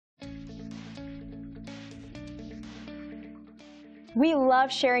We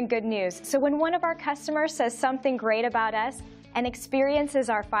love sharing good news, so when one of our customers says something great about us and experiences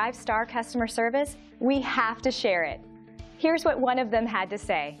our 5-star customer service, we have to share it. Here's what one of them had to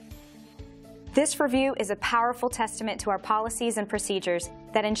say. This review is a powerful testament to our policies and procedures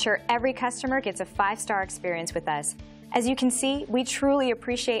that ensure every customer gets a 5-star experience with us. As you can see, we truly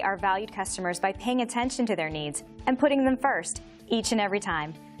appreciate our valued customers by paying attention to their needs and putting them first, each and every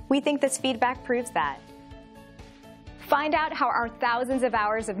time. We think this feedback proves that. Find out how our thousands of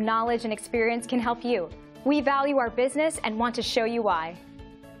hours of knowledge and experience can help you. We value our business and want to show you why.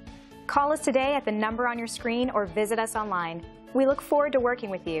 Call us today at the number on your screen or visit us online. We look forward to working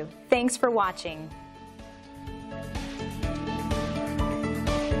with you. Thanks for watching.